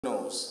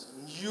nose,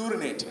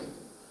 urinating,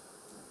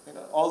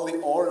 all the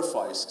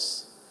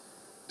orifices,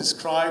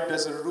 described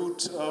as a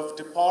route of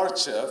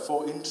departure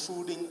for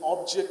intruding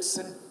objects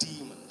and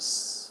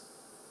demons.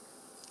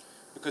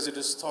 Because it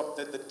is thought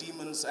that the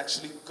demons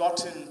actually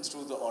got in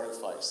through the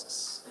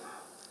orifices.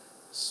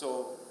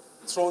 So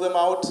throw them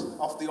out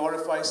of the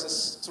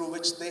orifices through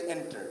which they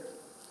entered.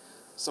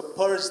 So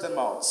purge them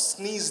out,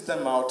 sneeze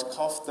them out,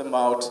 cough them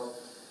out,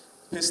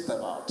 piss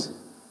them out,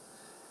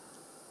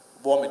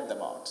 vomit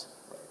them out.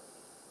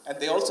 And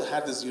they also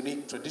had this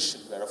unique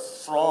tradition where a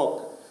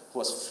frog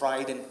was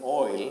fried in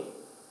oil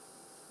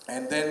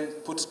and then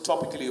put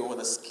topically over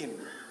the skin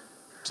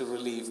to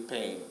relieve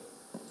pain.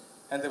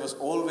 And there was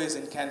always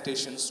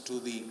incantations to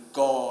the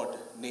god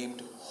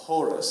named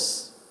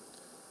Horus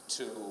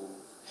to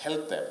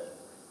help them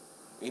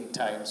in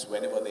times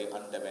whenever they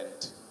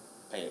underwent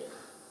pain.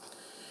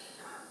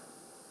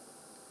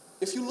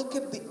 If you look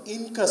at the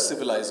Inca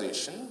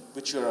civilization,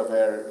 which you're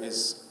aware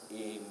is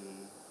in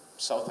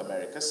South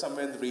America,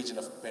 somewhere in the region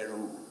of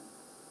Peru,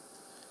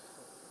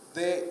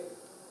 they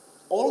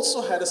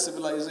also had a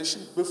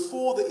civilization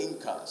before the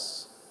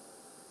Incas,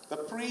 the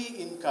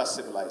pre-Inca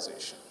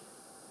civilization.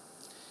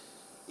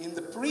 In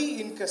the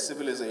pre-Inca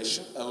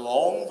civilization,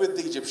 along with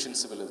the Egyptian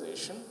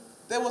civilization,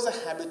 there was a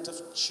habit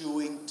of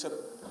chewing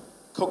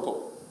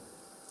cocoa.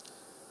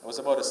 I was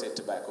about to say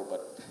tobacco,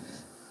 but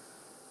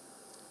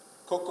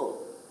cocoa.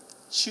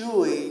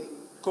 Chewing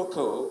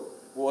cocoa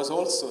was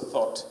also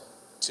thought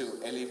to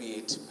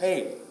alleviate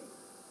pain.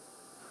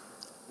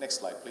 Next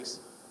slide, please.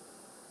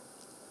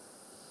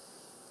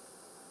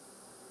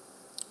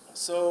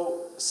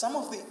 So, some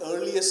of the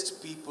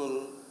earliest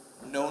people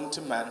known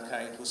to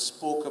mankind who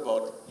spoke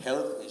about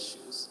health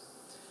issues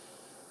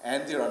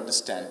and their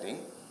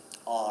understanding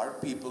are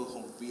people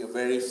whom we are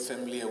very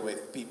familiar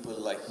with, people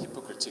like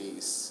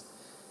Hippocrates,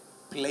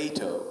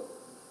 Plato,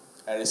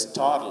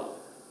 Aristotle.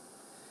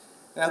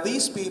 Now,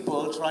 these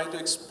people try to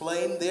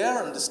explain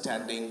their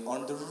understanding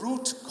on the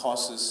root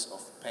causes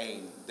of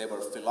pain. They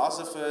were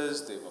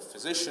philosophers, they were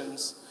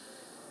physicians,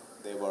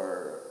 they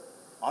were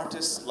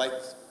artists, like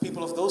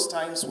people of those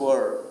times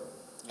were,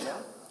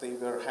 they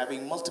were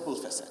having multiple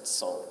facets.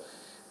 So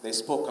they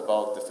spoke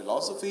about the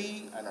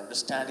philosophy and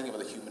understanding of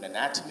the human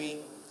anatomy.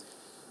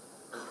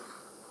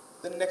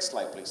 The next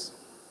slide, please.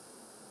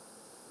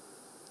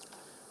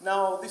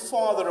 Now, the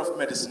father of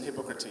medicine,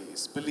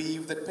 Hippocrates,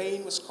 believed that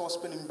pain was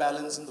caused by an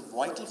imbalance in the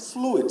vital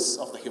fluids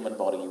of the human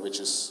body,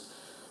 which is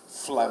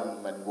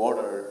phlegm and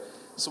water.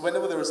 So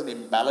whenever there was an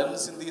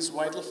imbalance in these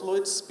vital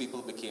fluids,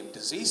 people became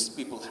diseased,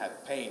 people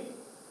had pain.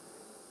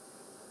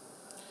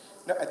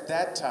 Now, at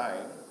that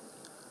time,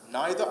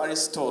 neither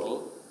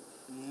Aristotle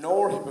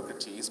nor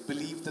Hippocrates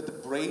believed that the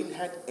brain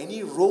had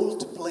any role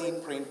to play in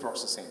brain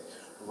processing.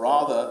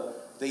 Rather,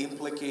 they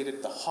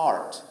implicated the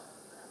heart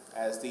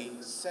as the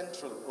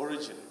central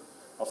origin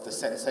of the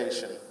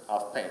sensation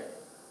of pain.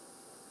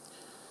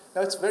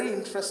 Now, it's very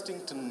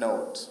interesting to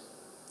note.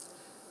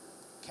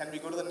 Can we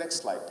go to the next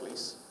slide,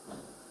 please?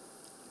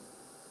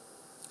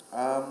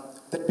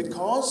 That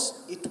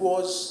because it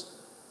was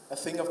a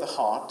thing of the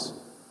heart,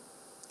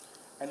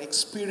 an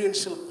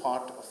experiential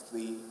part of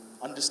the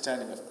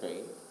understanding of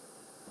pain,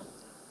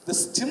 the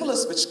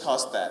stimulus which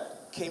caused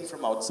that came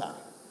from outside.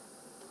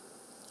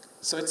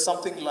 So it's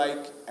something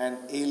like an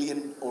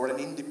alien or an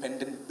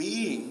independent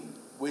being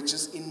which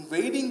is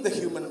invading the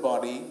human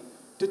body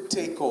to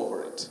take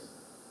over it.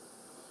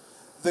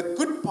 The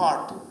good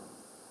part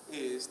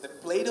is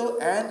that Plato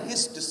and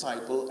his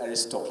disciple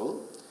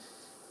Aristotle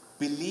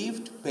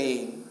believed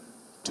pain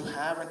to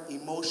have an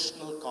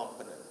emotional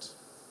component.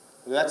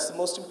 That's the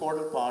most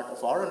important part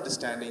of our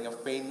understanding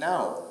of pain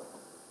now.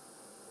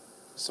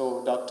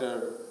 So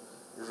Dr.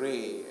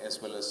 Ray,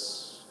 as well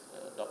as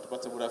Dr.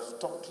 Bhatta, would have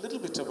talked a little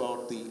bit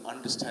about the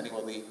understanding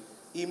of the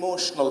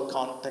emotional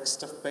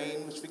context of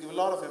pain, which we give a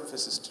lot of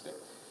emphasis today.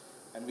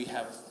 And we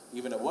have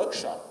even a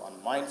workshop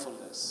on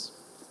mindfulness.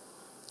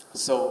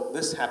 So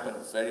this happened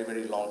a very,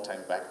 very long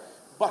time back.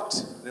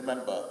 But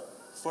remember,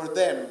 for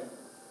them,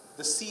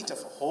 the seat of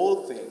the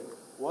whole thing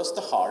was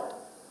the heart,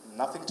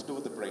 nothing to do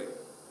with the brain.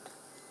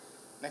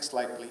 Next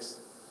slide, please.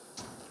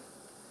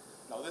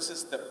 Now, this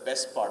is the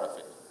best part of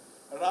it.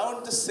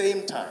 Around the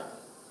same time,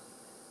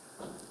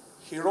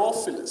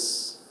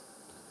 Herophilus,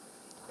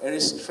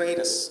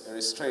 Aristratus,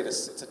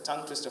 it's a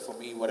tongue twister for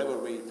me, whatever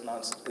way you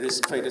pronounce it,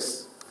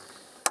 Aristratus,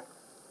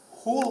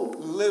 who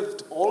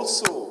lived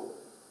also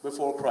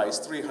before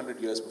Christ,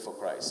 300 years before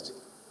Christ,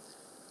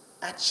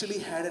 actually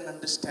had an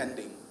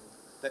understanding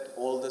that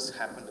all this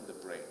happened in the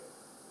brain.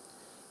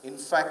 In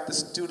fact, the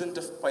student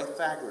of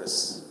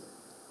Pythagoras,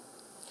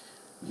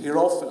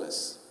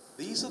 Herophilus,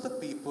 these are the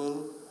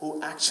people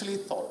who actually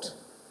thought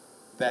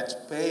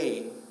that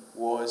pain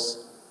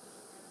was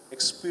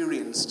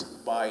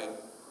experienced by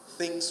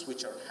things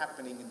which are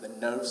happening in the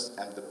nerves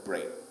and the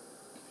brain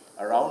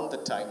around the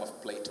time of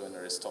Plato and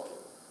Aristotle.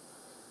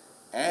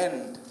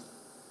 And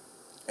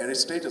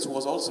Aristotle, who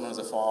was also known as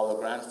the father,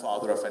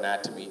 grandfather of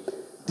anatomy,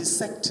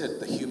 dissected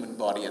the human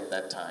body at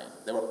that time.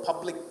 There were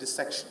public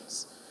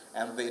dissections,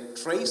 and they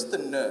traced the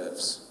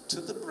nerves to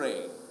the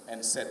brain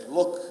and said,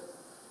 look,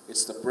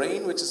 it's the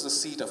brain which is the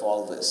seat of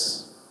all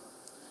this.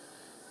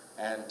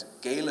 And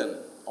Galen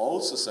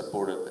also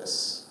supported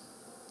this.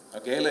 Now,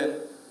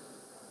 Galen,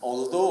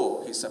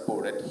 although he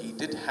supported, he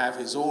did have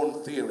his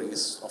own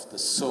theories of the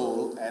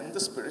soul and the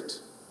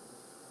spirit.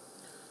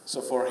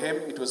 So for him,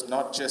 it was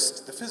not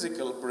just the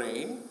physical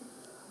brain,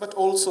 but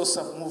also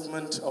some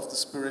movement of the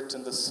spirit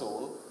and the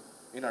soul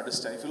in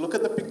understanding. If you look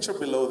at the picture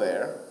below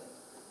there,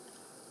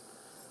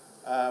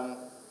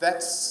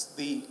 that's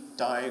the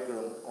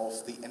diagram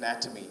of the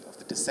anatomy of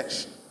the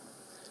dissection.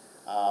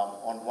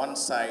 On one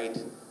side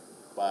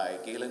by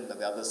Galen, and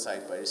the other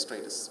side by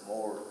Aristratus,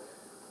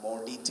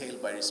 more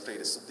detailed by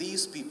Aristratus. So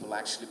these people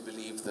actually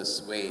believe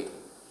this way.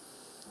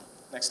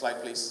 Next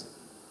slide, please.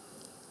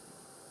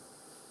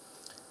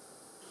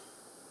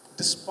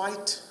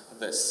 Despite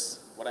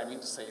this, what I mean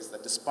to say is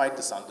that despite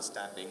this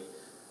understanding,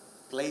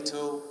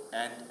 Plato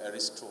and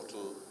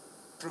Aristotle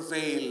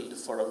prevailed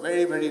for a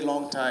very, very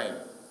long time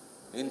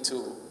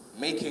into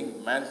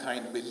making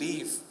mankind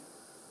believe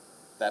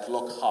that,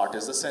 look, heart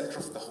is the center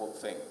of the whole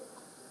thing.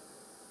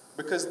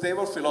 Because they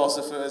were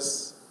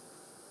philosophers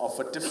of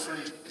a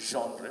different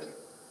genre,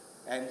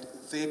 and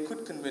they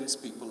could convince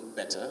people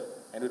better,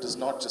 and it was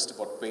not just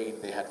about pain.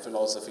 They had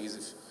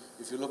philosophies.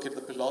 If you look at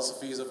the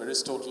philosophies of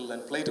Aristotle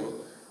and Plato,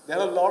 there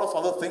are a lot of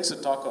other things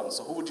to talk on.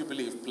 So who would you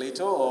believe,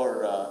 Plato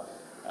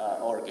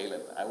or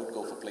Galen? I would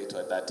go for Plato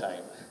at that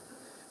time.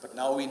 But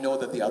now we know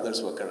that the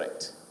others were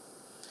correct.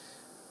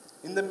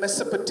 In the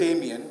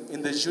Mesopotamian,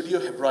 in the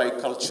Judeo-Hebraic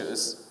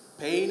cultures,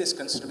 pain is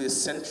considered to be a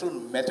central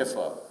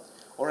metaphor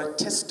or a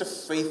test of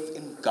faith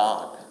in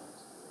God.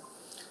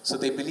 So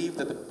they believed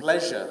that the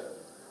pleasure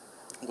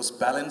was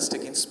balanced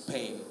against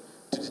pain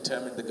to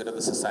determine the good of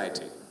the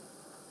society.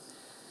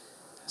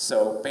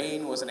 So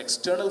pain was an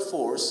external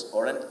force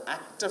or an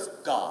act of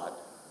God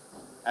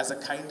as a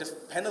kind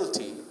of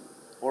penalty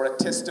or a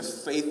test of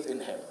faith in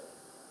him.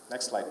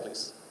 Next slide,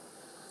 please.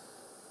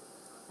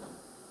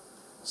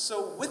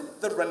 So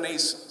with the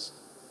Renaissance,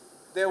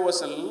 there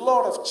was a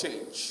lot of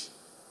change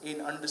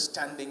in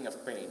understanding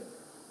of pain.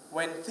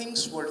 When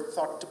things were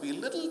thought to be a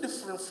little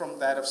different from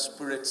that of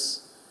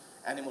spirits,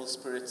 animal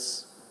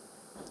spirits,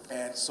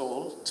 and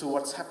soul, to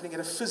what's happening at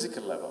a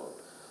physical level.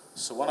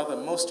 So one of the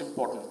most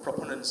important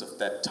proponents of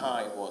that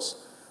time was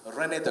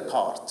René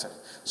Descartes.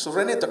 So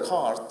René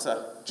Descartes,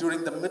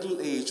 during the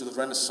Middle Age of the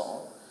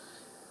Renaissance,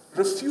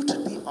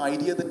 refuted the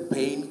idea that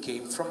pain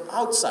came from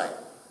outside.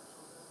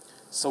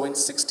 So in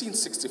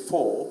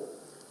 1664,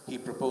 he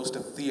proposed a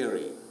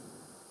theory.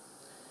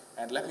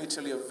 And let me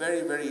tell you a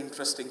very, very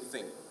interesting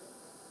thing.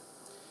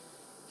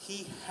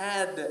 He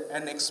had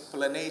an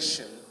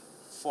explanation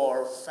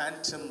for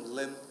phantom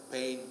limb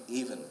pain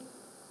even.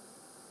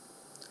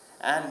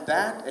 And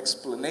that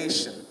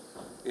explanation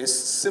is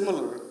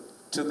similar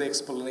to the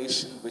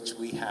explanation which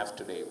we have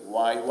today.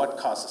 Why? What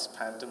causes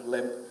phantom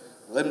limb?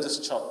 Limbs is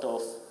chopped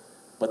off,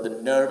 but the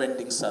nerve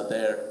endings are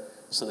there.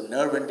 So the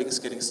nerve endings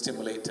getting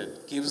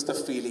stimulated gives the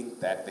feeling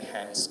that the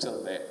hand's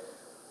still there.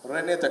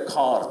 René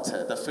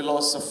Descartes, the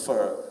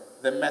philosopher,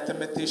 the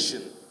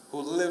mathematician who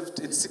lived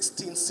in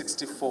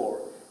 1664,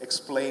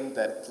 explained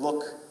that,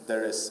 look,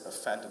 there is a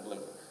phantom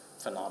limb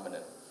phenomenon.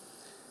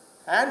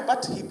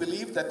 But he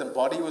believed that the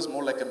body was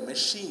more like a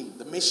machine,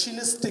 the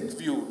machinistic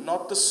view,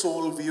 not the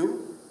soul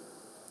view,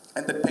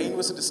 and that pain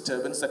was a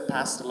disturbance that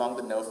passed along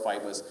the nerve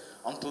fibers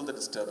until the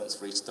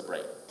disturbance reached the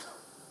brain.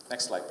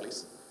 Next slide,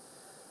 please.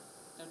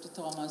 Dr.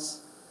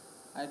 Thomas,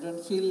 I don't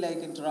feel like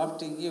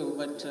interrupting you,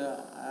 but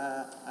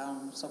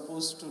I'm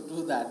supposed to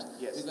do that.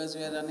 Yes. Because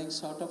we are running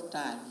short of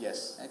time.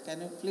 Yes.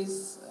 Can you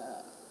please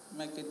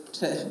make it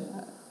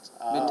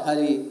bit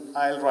hurry?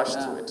 I'll rush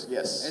through it,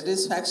 yes. It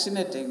is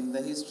fascinating.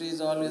 The history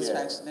is always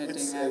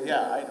fascinating.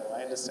 Yeah, I know,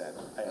 I understand.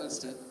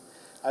 Okay.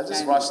 I'll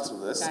just rush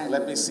through this.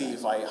 Let me see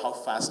how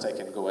fast I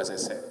can go, as I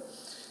said.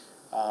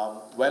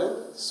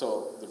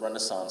 So the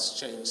Renaissance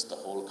changed the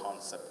whole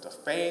concept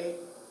of pain.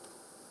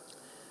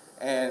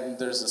 And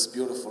there's this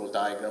beautiful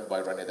diagram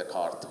by René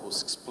Descartes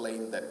who's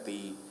explained that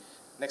the...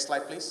 Next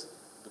slide, please,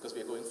 because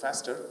we are going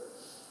faster.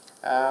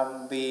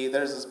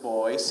 There's this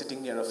boy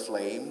sitting near a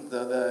flame,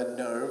 the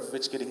nerve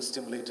which getting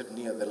stimulated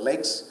near the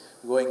legs,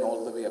 going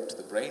all the way up to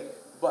the brain.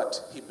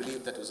 But he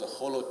believed that it was a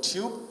hollow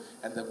tube,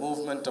 and the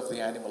movement of the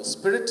animal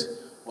spirit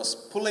was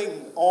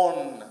pulling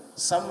on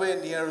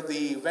somewhere near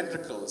the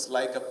ventricles,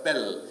 like a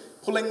bell,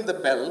 pulling the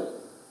bell,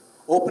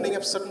 opening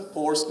up certain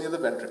pores near the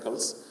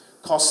ventricles,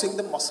 causing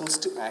the muscles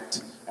to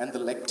act and the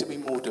leg to be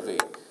moved away.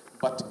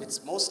 But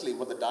it's mostly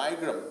what the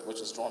diagram,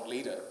 which was drawn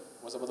later,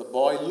 was about the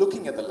boy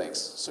looking at the legs.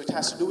 So it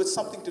has to do with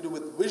something to do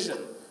with vision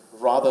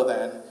rather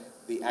than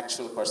the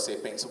actual per se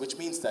pain. So which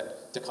means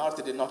that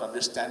Descartes did not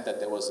understand that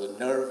there was a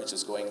nerve which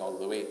is going all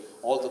the way,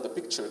 although the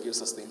picture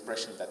gives us the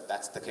impression that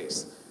that's the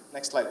case.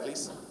 Next slide,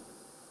 please.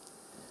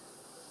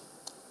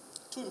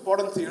 Two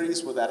important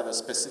theories were that of the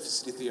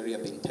specificity theory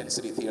and the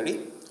intensity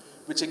theory,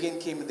 which again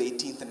came in the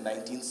 18th and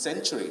 19th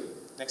century.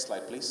 Next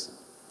slide, please.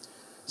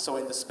 So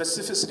in the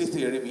specificity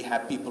theory, we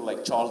have people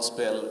like Charles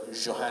Bell,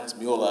 Johannes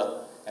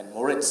Muller, and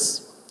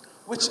Moritz,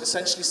 which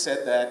essentially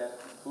said that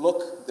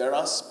look, there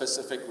are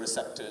specific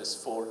receptors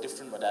for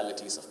different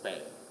modalities of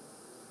pain.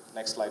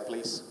 Next slide,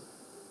 please.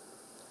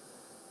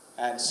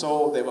 And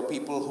so there were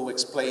people who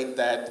explained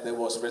that there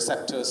was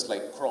receptors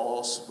like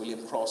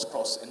William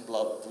Cross in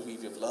blood.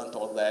 We've learned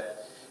all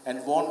that.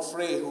 And Von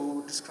Frey,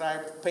 who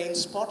described pain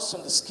spots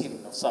on the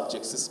skin of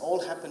subjects. This all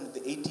happened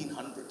in the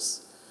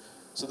 1800s.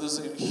 So there's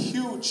a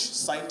huge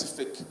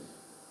scientific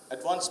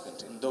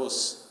advancement in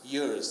those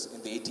years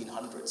in the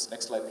 1800s.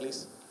 Next slide,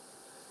 please.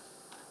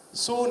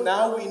 So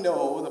now we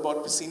know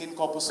about Pacinian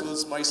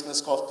corpuscles,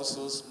 Meissner's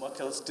corpuscles,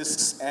 Merkel's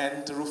discs,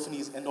 and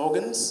Ruffini's end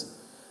organs,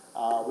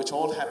 which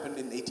all happened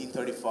in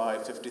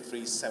 1835,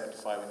 53,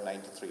 75, and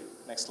 93.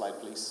 Next slide,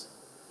 please.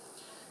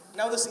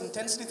 Now this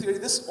intensity theory,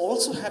 this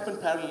also happened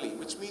parallelly,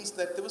 which means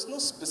that there was no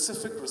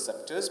specific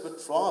receptors, but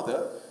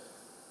rather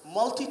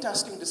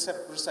multitasking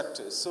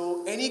receptors.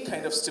 So any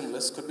kind of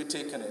stimulus could be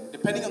taken in.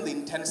 Depending on the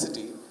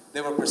intensity, they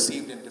were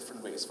perceived in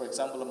different ways. For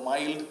example, a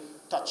mild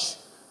touch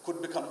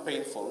could become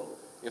painful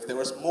if there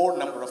was more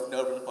number of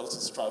nerve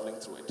impulses traveling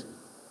through it.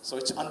 So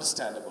it's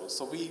understandable.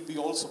 So we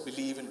also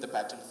believe in the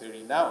pattern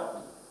theory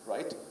now,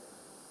 right?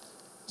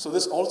 So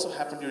this also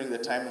happened during the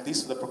time, and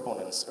these are the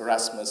proponents,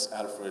 Erasmus,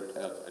 Alfred,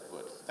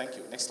 Edward. Thank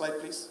you. Next slide,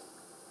 please.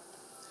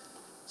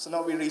 So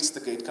now we reach the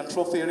gate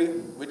control theory,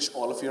 which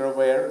all of you are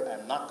aware.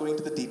 I'm not going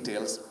to the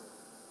details,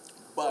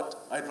 but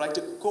I'd like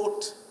to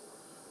quote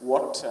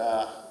what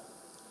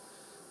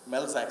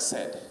Melzack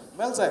said.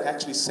 Melzack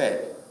actually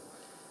said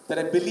that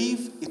I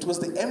believe it was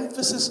the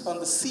emphasis on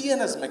the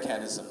CNS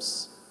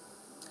mechanisms.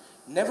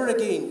 Never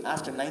again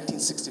after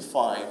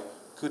 1965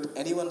 could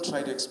anyone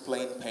try to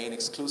explain pain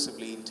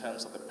exclusively in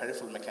terms of the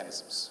peripheral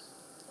mechanisms.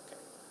 Okay.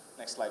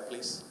 Next slide,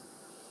 please.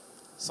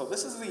 So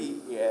this is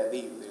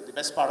the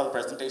best part of the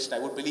presentation. I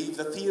would believe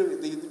the theory,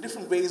 the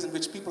different ways in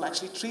which people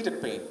actually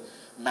treated pain.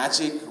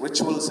 Magic,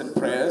 rituals, and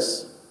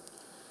prayers,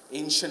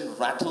 ancient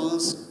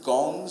rattles,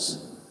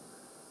 gongs,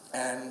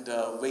 and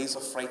ways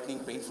of frightening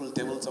painful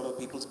devils out of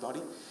people's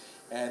body.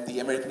 And the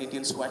American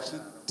Indians who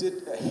actually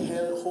did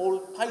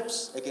hold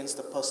pipes against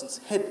the person's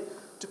head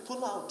to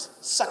pull out,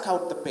 suck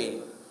out the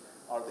pain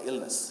or the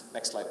illness.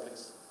 Next slide,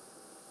 please.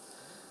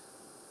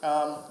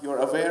 You're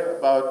aware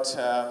about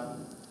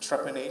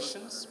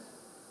trepanations.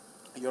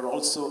 You're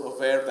also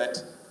aware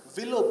that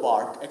willow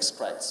bark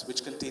extracts,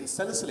 which contain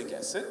salicylic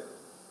acid,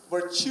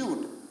 were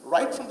chewed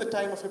right from the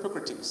time of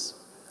Hippocrates.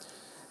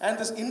 And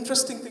this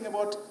interesting thing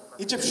about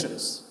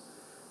Egyptians,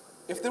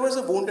 if there was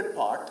a wounded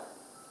part,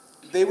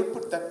 they would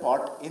put that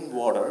part in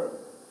water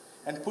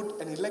and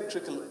put an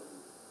electrical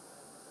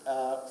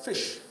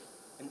fish,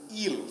 an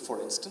eel,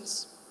 for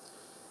instance,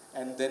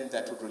 and then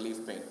that would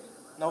relieve pain.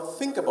 Now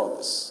think about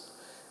this.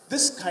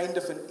 This kind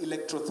of an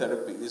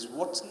electrotherapy is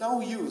what's now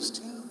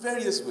used in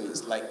various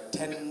ways, like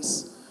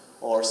TENS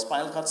or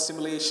spinal cord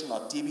stimulation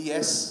or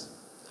TBS.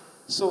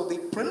 So the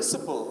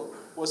principle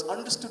was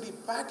understood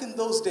back in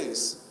those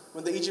days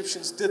when the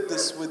Egyptians did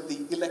this with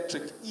the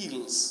electric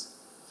eels.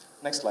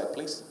 Next slide,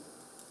 please.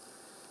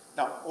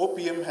 Now,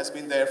 opium has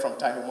been there from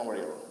time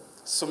immemorial.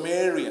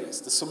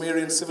 Sumerians, the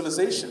Sumerian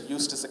civilization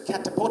used as a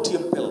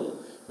catapotium pill,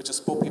 which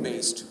is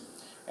poppy-based.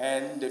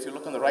 And if you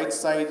look on the right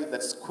side,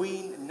 that's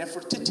Queen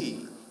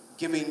Nefertiti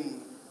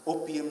giving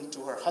opium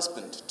to her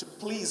husband to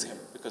please him,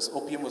 because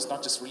opium was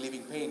not just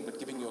relieving pain, but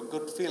giving you a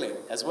good feeling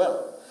as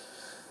well.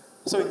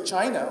 So in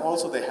China,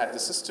 also they had the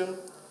system.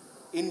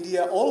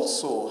 India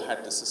also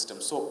had the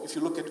system. So if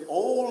you look at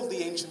all the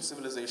ancient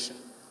civilization,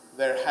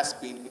 there has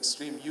been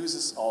extreme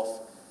uses of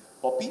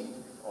poppy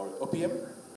or opium